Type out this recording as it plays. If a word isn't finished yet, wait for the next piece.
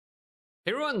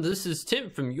Hey everyone, this is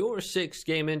Tim from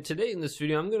YourSixGaming. Today in this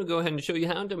video, I'm going to go ahead and show you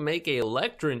how to make a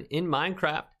Lectern in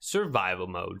Minecraft survival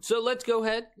mode. So let's go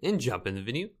ahead and jump in the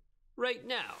video right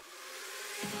now.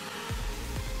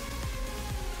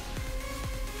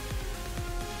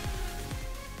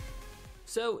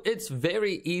 So it's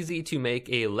very easy to make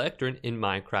a Lectern in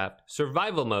Minecraft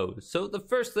survival mode. So the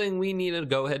first thing we need to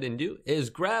go ahead and do is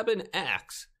grab an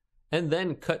axe and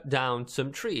then cut down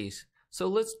some trees. So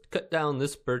let's cut down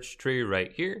this birch tree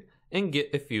right here and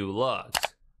get a few logs.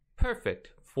 Perfect,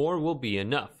 4 will be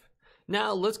enough.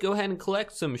 Now let's go ahead and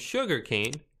collect some sugar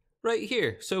cane right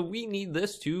here. So we need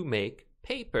this to make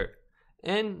paper,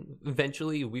 and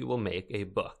eventually we will make a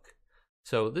book.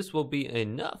 So this will be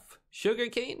enough sugar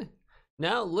cane.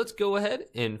 Now let's go ahead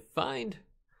and find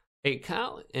a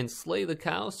cow and slay the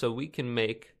cow so we can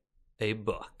make a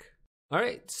book.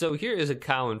 Alright, so here is a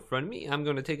cow in front of me. I'm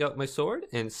going to take out my sword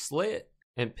and slay it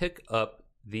and pick up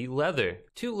the leather.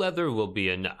 2 leather will be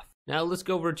enough. Now let's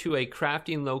go over to a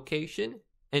crafting location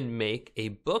and make a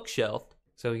bookshelf.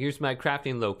 So here's my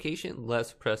crafting location.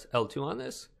 Let's press L2 on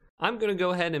this. I'm going to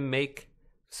go ahead and make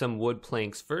some wood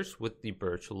planks first with the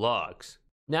birch logs.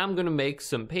 Now I'm going to make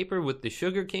some paper with the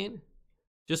sugar cane.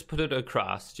 Just put it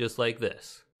across just like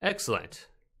this. Excellent.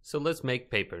 So let's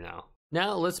make paper now.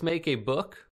 Now let's make a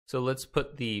book. So let's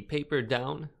put the paper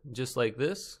down just like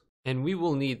this. And we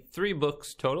will need 3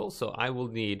 books total, so I will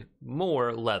need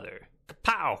more leather.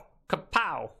 Kapow!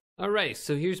 Kapow! Alright,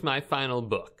 so here's my final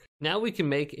book. Now we can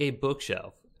make a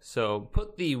bookshelf. So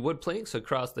put the wood planks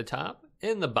across the top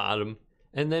and the bottom,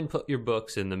 and then put your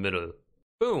books in the middle.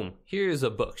 Boom! Here's a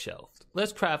bookshelf.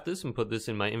 Let's craft this and put this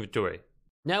in my inventory.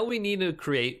 Now we need to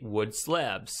create wood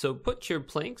slabs. So put your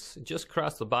planks just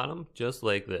across the bottom, just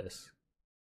like this.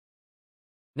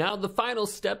 Now the final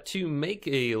step to make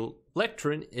a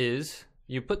Lectern is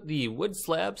you put the wood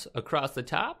slabs across the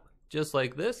top, just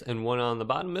like this, and one on the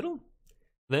bottom middle.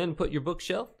 Then put your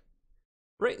bookshelf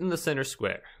right in the center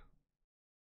square.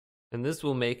 And this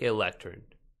will make a Lectern.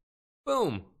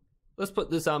 Boom! Let's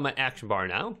put this on my action bar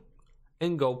now,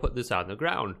 and go put this on the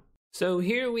ground. So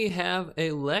here we have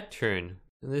a Lectern.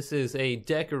 This is a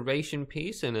decoration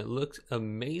piece and it looks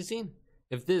amazing.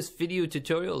 If this video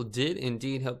tutorial did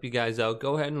indeed help you guys out,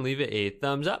 go ahead and leave it a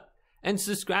thumbs up and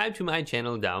subscribe to my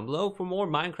channel down below for more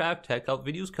Minecraft tech help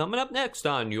videos coming up next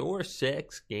on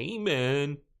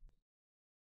YourSixGaming.